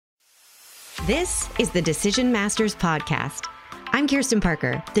This is the Decision Masters Podcast. I'm Kirsten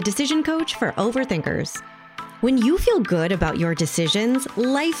Parker, the decision coach for overthinkers. When you feel good about your decisions,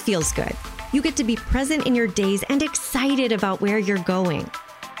 life feels good. You get to be present in your days and excited about where you're going.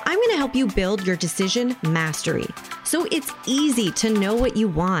 I'm going to help you build your decision mastery so it's easy to know what you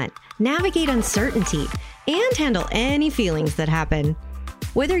want, navigate uncertainty, and handle any feelings that happen.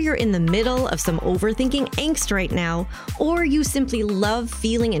 Whether you're in the middle of some overthinking angst right now, or you simply love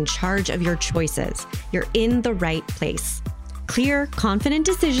feeling in charge of your choices, you're in the right place. Clear, confident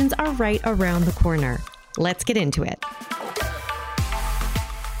decisions are right around the corner. Let's get into it.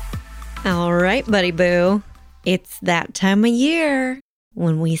 All right, buddy boo. It's that time of year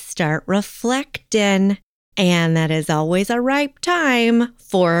when we start reflecting, and that is always a ripe time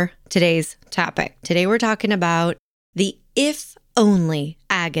for today's topic. Today we're talking about the if-only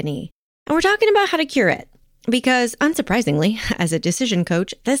agony, and we're talking about how to cure it, because unsurprisingly, as a decision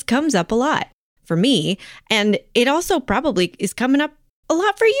coach, this comes up a lot for me, and it also probably is coming up a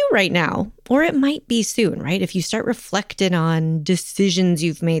lot for you right now, or it might be soon, right? If you start reflecting on decisions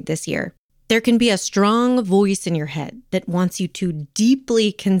you've made this year, there can be a strong voice in your head that wants you to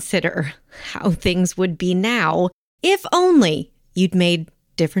deeply consider how things would be now if only you'd made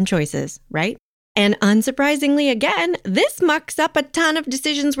different choices, right? And unsurprisingly, again, this mucks up a ton of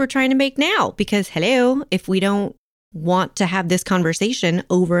decisions we're trying to make now, because hello, if we don't want to have this conversation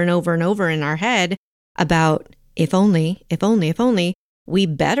over and over and over in our head about if only, we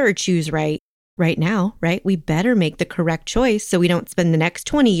better choose right now, right? We better make the correct choice so we don't spend the next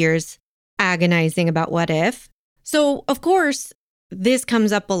 20 years agonizing about what if. So, of course, this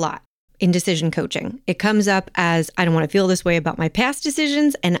comes up a lot in decision coaching. It comes up as, I don't want to feel this way about my past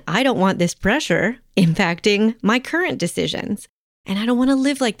decisions, and I don't want this pressure impacting my current decisions, and I don't want to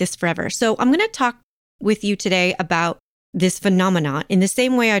live like this forever. So I'm going to talk with you today about this phenomenon in the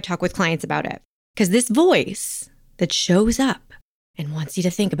same way I talk with clients about it, because this voice that shows up and wants you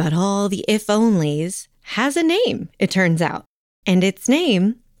to think about all the if-onlys has a name, it turns out, and its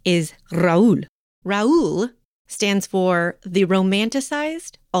name is Raul. Raul stands for the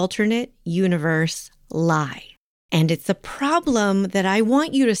romanticized alternate universe lie. And it's a problem that I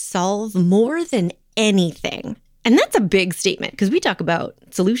want you to solve more than anything. And that's a big statement, because we talk about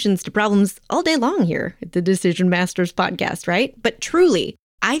solutions to problems all day long here at the Decision Masters Podcast, right? But truly,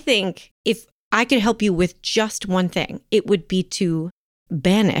 I think if I could help you with just one thing, it would be to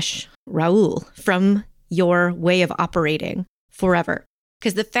banish Raul from your way of operating forever.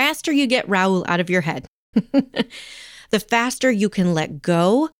 Because the faster you get Raul out of your head, the faster you can let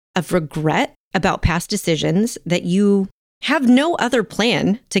go of regret about past decisions that you have no other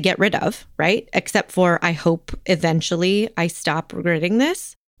plan to get rid of, right? Except for, I hope eventually I stop regretting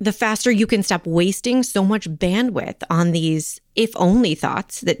this. The faster you can stop wasting so much bandwidth on these if-only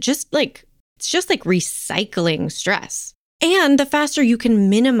thoughts that it's just like recycling stress. And the faster you can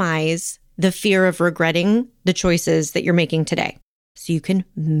minimize the fear of regretting the choices that you're making today, so you can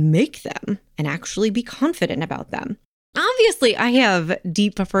make them and actually be confident about them. Obviously, I have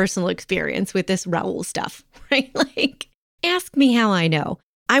deep personal experience with this Raul stuff, right? Like, ask me how I know.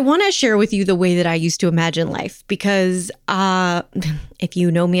 I want to share with you the way that I used to imagine life, because if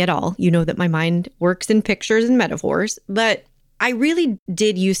you know me at all, you know that my mind works in pictures and metaphors, but I really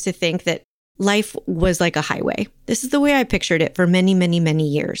did used to think that life was like a highway. This is the way I pictured it for many, many, many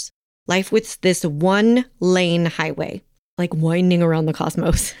years. Life was this one-lane highway, like winding around the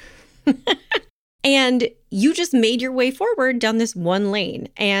cosmos. And you just made your way forward down this one lane.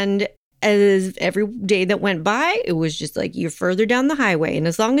 And as every day that went by, it was just like you're further down the highway. And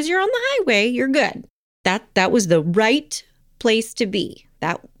as long as you're on the highway, you're good. That was the right place to be.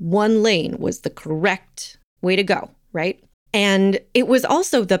 That one lane was the correct way to go, right? And it was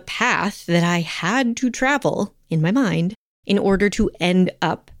also the path that I had to travel in my mind in order to end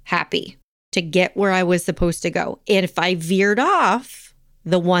up happy, to get where I was supposed to go. And if I veered off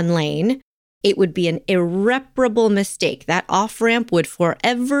the one lane, it would be an irreparable mistake. That off-ramp would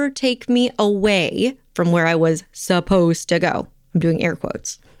forever take me away from where I was supposed to go. I'm doing air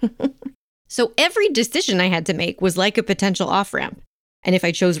quotes. So every decision I had to make was like a potential off-ramp. And if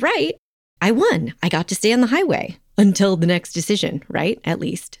I chose right, I won. I got to stay on the highway until the next decision, right? At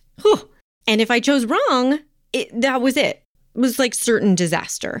least. Whew. And if I chose wrong, that was it. It was like certain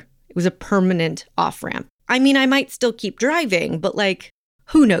disaster. It was a permanent off-ramp. I mean, I might still keep driving, but like,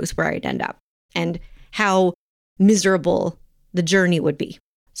 who knows where I'd end up and how miserable the journey would be.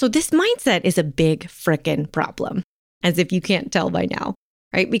 So this mindset is a big frickin' problem, as if you can't tell by now,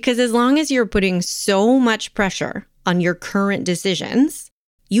 right? Because as long as you're putting so much pressure on your current decisions,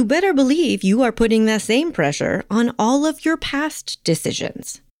 you better believe you are putting that same pressure on all of your past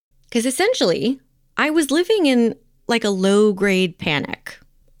decisions. Because essentially, I was living in like a low-grade panic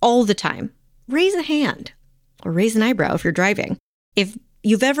all the time. Raise a hand or raise an eyebrow if you're driving. If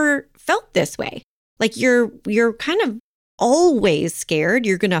you've ever felt this way, like you're kind of always scared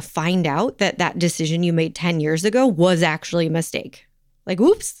you're going to find out that that decision you made 10 years ago was actually a mistake. Like,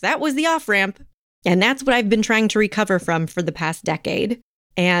 oops, that was the off-ramp. And that's what I've been trying to recover from for the past decade.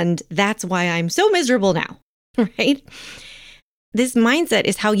 And that's why I'm so miserable now, right? This mindset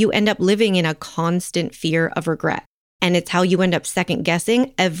is how you end up living in a constant fear of regret. And it's how you end up second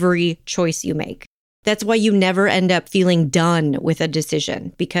guessing every choice you make. That's why you never end up feeling done with a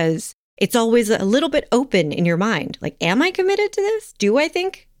decision, because it's always a little bit open in your mind. Like, am I committed to this? Do I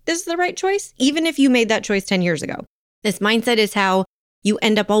think this is the right choice? Even if you made that choice 10 years ago. This mindset is how you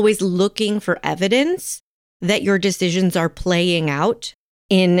end up always looking for evidence that your decisions are playing out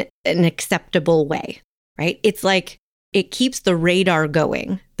in an acceptable way, right? It's like it keeps the radar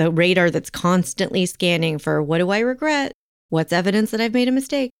going, the radar that's constantly scanning for, what do I regret? What's evidence that I've made a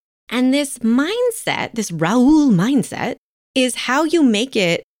mistake? And this mindset, this Raoul mindset, is how you make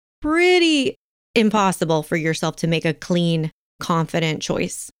it pretty impossible for yourself to make a clean, confident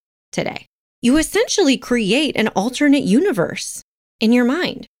choice today. You essentially create an alternate universe in your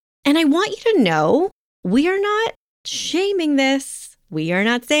mind. And I want you to know, we are not shaming this. We are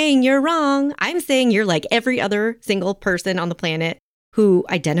not saying you're wrong. I'm saying you're like every other single person on the planet who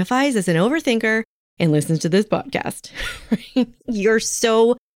identifies as an overthinker and listens to this podcast. You're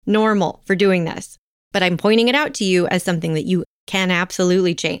so normal for doing this. But I'm pointing it out to you as something that you can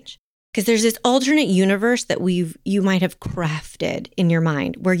absolutely change. Because there's this alternate universe that you might have crafted in your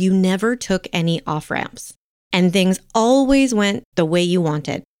mind where you never took any off-ramps and things always went the way you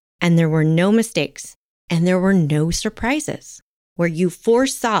wanted. And there were no mistakes and there were no surprises, where you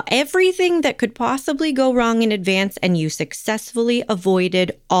foresaw everything that could possibly go wrong in advance and you successfully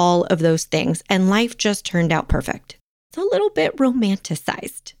avoided all of those things. And life just turned out perfect. It's a little bit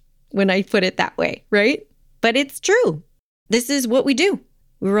romanticized when I put it that way, right? But it's true. This is what we do.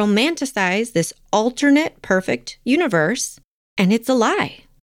 We romanticize this alternate perfect universe, and it's a lie.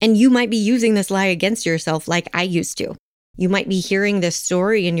 And you might be using this lie against yourself like I used to. You might be hearing this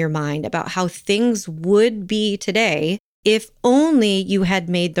story in your mind about how things would be today if only you had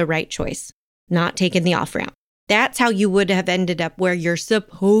made the right choice, not taken the off-ramp. That's how you would have ended up where you're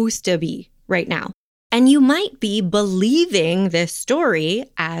supposed to be right now. And you might be believing this story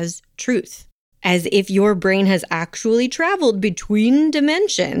as truth, as if your brain has actually traveled between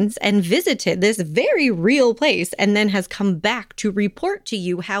dimensions and visited this very real place and then has come back to report to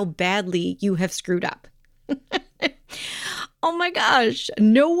you how badly you have screwed up. Oh my gosh,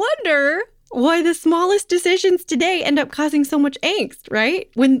 no wonder why the smallest decisions today end up causing so much angst, right?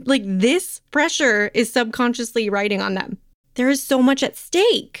 When like this pressure is subconsciously riding on them. There is so much at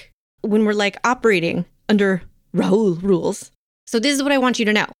stake when we're like operating under Raoul rules. So this is what I want you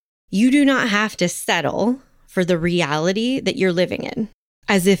to know. You do not have to settle for the reality that you're living in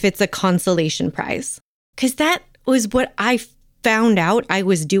as if it's a consolation prize. Because that was what I found out I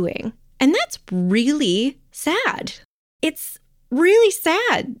was doing. And that's really sad. It's really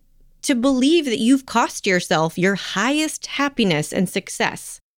sad to believe that you've cost yourself your highest happiness and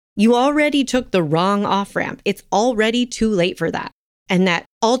success. You already took the wrong off-ramp. It's already too late for that. And that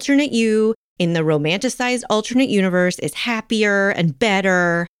alternate you in the romanticized alternate universe is happier and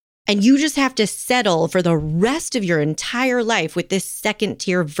better. And you just have to settle for the rest of your entire life with this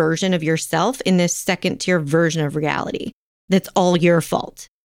second-tier version of yourself in this second-tier version of reality. That's all your fault.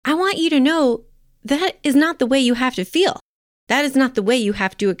 I want you to know that is not the way you have to feel. That is not the way you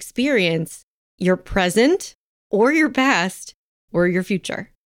have to experience your present or your past or your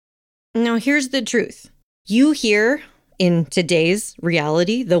future. Now, here's the truth. You here in today's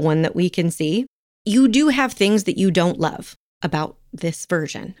reality, the one that we can see, you do have things that you don't love about this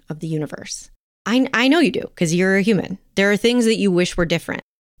version of the universe. I know you do because you're a human. There are things that you wish were different.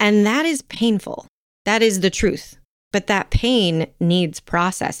 And that is painful. That is the truth. But that pain needs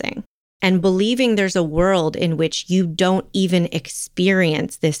processing. And believing there's a world in which you don't even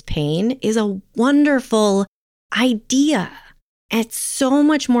experience this pain is a wonderful idea. It's so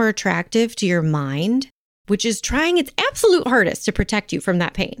much more attractive to your mind, which is trying its absolute hardest to protect you from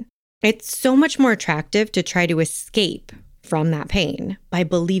that pain. It's so much more attractive to try to escape from that pain by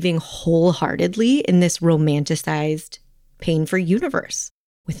believing wholeheartedly in this romanticized pain-free universe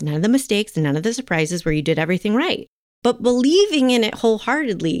with none of the mistakes and none of the surprises where you did everything right. But believing in it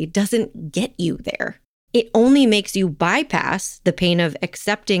wholeheartedly doesn't get you there. It only makes you bypass the pain of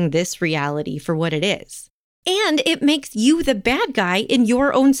accepting this reality for what it is. And it makes you the bad guy in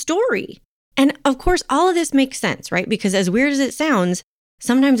your own story. And of course, all of this makes sense, right? Because as weird as it sounds,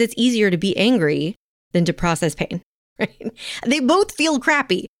 Sometimes it's easier to be angry than to process pain, right? They both feel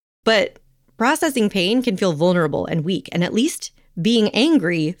crappy, but processing pain can feel vulnerable and weak, and at least being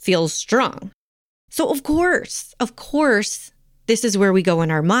angry feels strong. So of course, this is where we go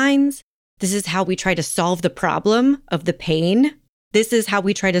in our minds. This is how we try to solve the problem of the pain. This is how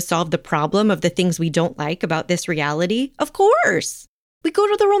we try to solve the problem of the things we don't like about this reality. Of course, we go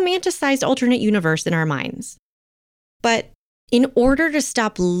to the romanticized alternate universe in our minds. But in order to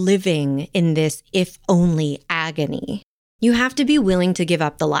stop living in this if-only agony, you have to be willing to give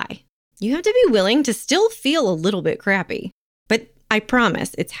up the lie. You have to be willing to still feel a little bit crappy. But I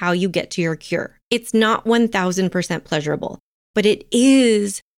promise it's how you get to your cure. It's not 1,000% pleasurable, but it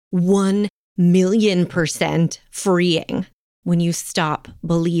is 1,000,000% freeing when you stop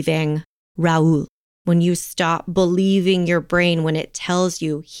believing Raul, when you stop believing your brain when it tells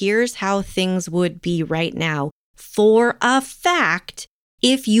you, here's how things would be right now for a fact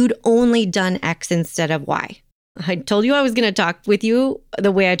if you'd only done X instead of Y. I told you I was going to talk with you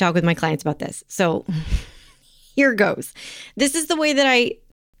the way I talk with my clients about this. So here goes. This is the way that I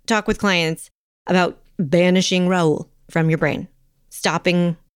talk with clients about banishing Raul from your brain.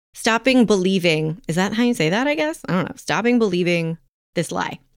 Stopping believing. Is that how you say that, I guess? I don't know. Stopping believing this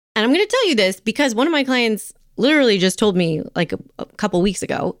lie. And I'm going to tell you this because one of my clients literally just told me like a couple weeks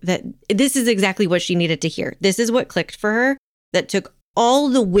ago that this is exactly what she needed to hear. This is what clicked for her that took all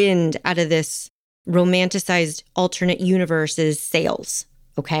the wind out of this romanticized alternate universe's sails.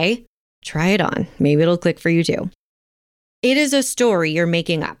 Okay? Try it on. Maybe it'll click for you too. It is a story you're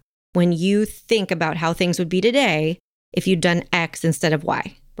making up when you think about how things would be today if you'd done X instead of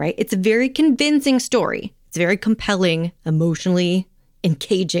Y, right? It's a very convincing story. It's a very compelling, emotionally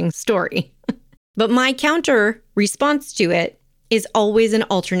engaging story. But my counter response to it is always an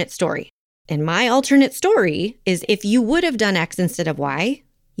alternate story. And my alternate story is if you would have done X instead of Y,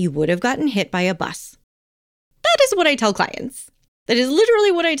 you would have gotten hit by a bus. That is what I tell clients. That is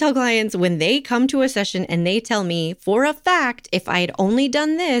literally what I tell clients when they come to a session and they tell me, for a fact, if I had only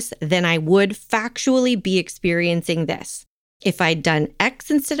done this, then I would factually be experiencing this. If I'd done X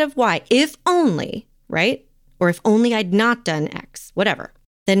instead of Y, if only, right? Or if only I'd not done X, whatever.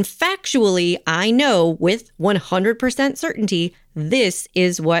 Then factually, I know with 100% certainty, this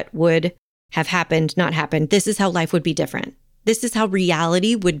is what would have happened, not happened. This is how life would be different. This is how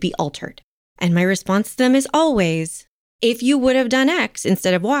reality would be altered. And my response to them is always, if you would have done X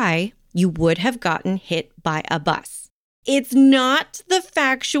instead of Y, you would have gotten hit by a bus. It's not the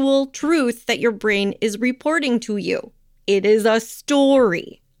factual truth that your brain is reporting to you. It is a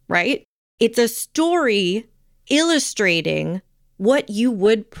story, right? It's a story illustrating what you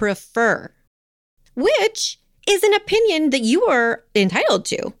would prefer, which is an opinion that you are entitled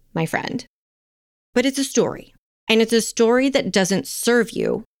to, my friend. But it's a story. And it's a story that doesn't serve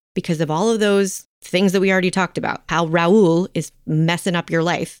you because of all of those things that we already talked about, how Raul is messing up your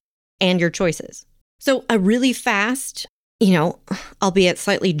life and your choices. So a really fast, albeit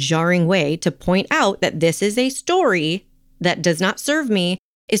slightly jarring way to point out that this is a story that does not serve me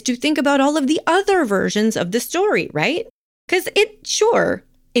is to think about all of the other versions of the story, right? Because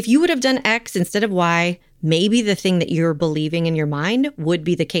if you would have done X instead of Y, maybe the thing that you're believing in your mind would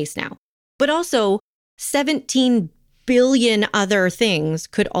be the case now. But also 17 billion other things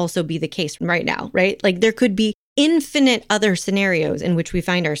could also be the case right now, right? Like there could be infinite other scenarios in which we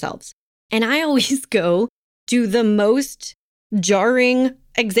find ourselves. And I always go to the most jarring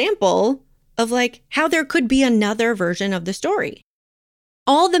example of like how there could be another version of the story.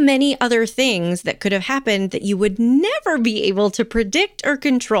 All the many other things that could have happened that you would never be able to predict or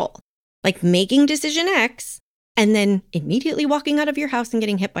control, like making decision X and then immediately walking out of your house and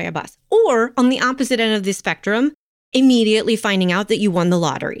getting hit by a bus. Or on the opposite end of the spectrum, immediately finding out that you won the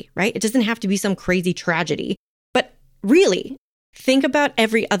lottery, right? It doesn't have to be some crazy tragedy, but really think about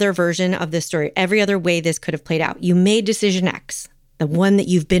every other version of this story, every other way this could have played out. You made decision X, the one that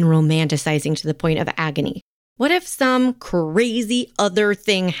you've been romanticizing to the point of agony. What if some crazy other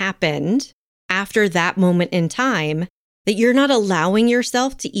thing happened after that moment in time that you're not allowing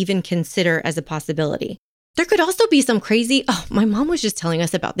yourself to even consider as a possibility? There could also be some crazy, my mom was just telling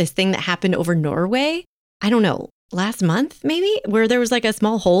us about this thing that happened over Norway. I don't know, last month maybe, where there was like a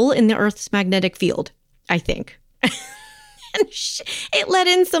small hole in the Earth's magnetic field, I think. And it let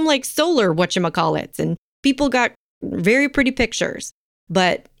in some like solar whatchamacallits and people got very pretty pictures,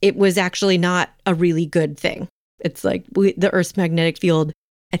 but it was actually not a really good thing. It's like the Earth's magnetic field,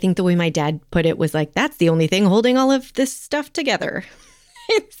 I think the way my dad put it was like, that's the only thing holding all of this stuff together.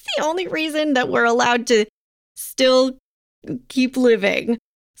 It's the only reason that we're allowed to still keep living.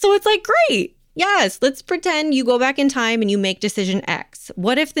 So it's like, great. Yes, let's pretend you go back in time and you make decision X.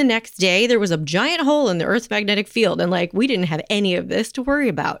 What if the next day there was a giant hole in the Earth's magnetic field and we didn't have any of this to worry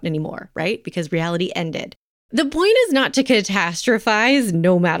about anymore, right? Because reality ended. The point is not to catastrophize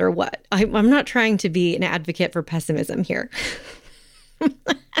no matter what. I'm not trying to be an advocate for pessimism here.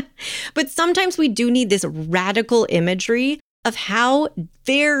 But sometimes we do need this radical imagery of how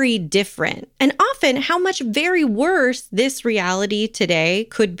very different and often how much very worse this reality today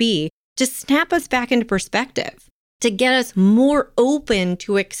could be to snap us back into perspective, to get us more open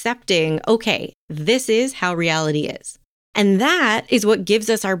to accepting, okay, this is how reality is. And that is what gives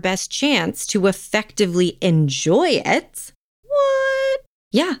us our best chance to effectively enjoy it. What?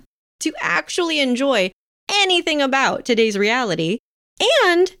 Yeah, to actually enjoy anything about today's reality.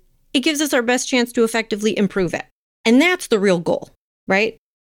 And it gives us our best chance to effectively improve it. And that's the real goal, right?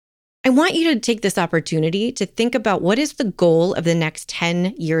 I want you to take this opportunity to think about what is the goal of the next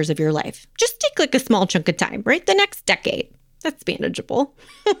 10 years of your life. Just take a small chunk of time, right? The next decade. That's manageable.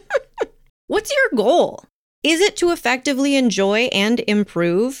 What's your goal? Is it to effectively enjoy and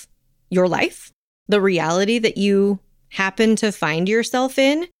improve your life? The reality that you happen to find yourself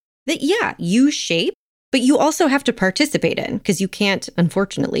in? That, yeah, you shape, but you also have to participate in because you can't,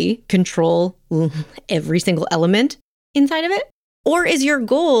 unfortunately, control every single element inside of it? Or is your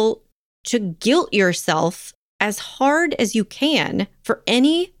goal to guilt yourself as hard as you can for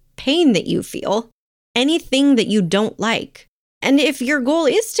any pain that you feel, anything that you don't like? And if your goal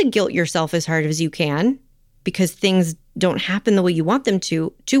is to guilt yourself as hard as you can because things don't happen the way you want them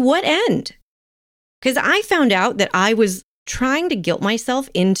to what end? Because I found out that I was trying to guilt myself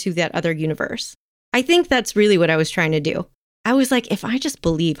into that other universe. I think that's really what I was trying to do. I was like, if I just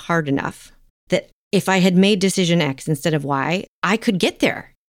believe hard enough that if I had made decision X instead of Y, I could get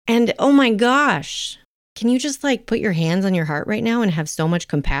there. And oh my gosh, can you just put your hands on your heart right now and have so much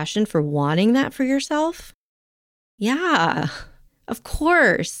compassion for wanting that for yourself? Yeah, of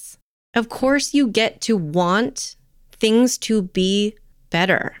course. Of course you get to want things to be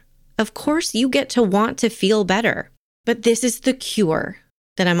better. Of course you get to want to feel better. But this is the cure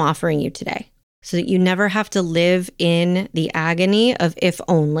that I'm offering you today so that you never have to live in the agony of if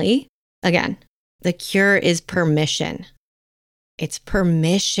only. Again, the cure is permission. It's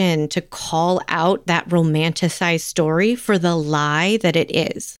permission to call out that romanticized story for the lie that it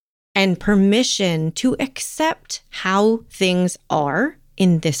is, and permission to accept how things are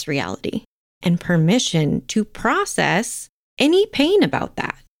in this reality, and permission to process any pain about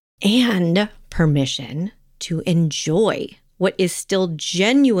that, and permission to enjoy what is still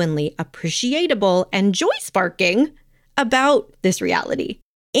genuinely appreciable and joy-sparking about this reality,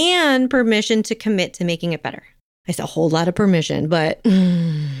 and permission to commit to making it better. It's a whole lot of permission, but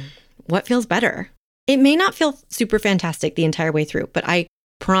what feels better? It may not feel super fantastic the entire way through, but I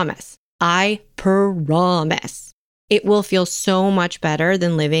promise, it will feel so much better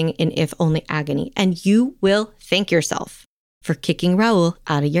than living in if only agony. And you will thank yourself for kicking Raul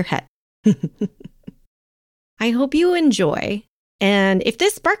out of your head. I hope you enjoy. And if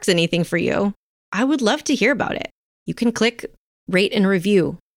this sparks anything for you, I would love to hear about it. You can click rate and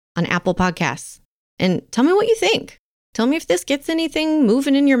review on Apple Podcasts and tell me what you think. Tell me if this gets anything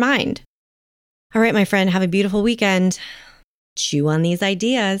moving in your mind. All right, my friend, have a beautiful weekend. Chew on these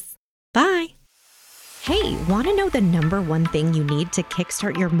ideas. Bye. Hey, want to know the number one thing you need to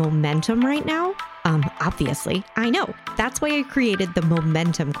kickstart your momentum right now? Obviously, I know. That's why I created the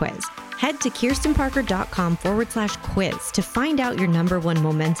Momentum Quiz. Head to kirstenparker.com/quiz to find out your number one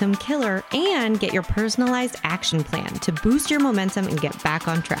momentum killer and get your personalized action plan to boost your momentum and get back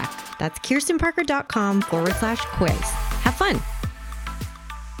on track. That's kirstenparker.com/quiz. Have fun.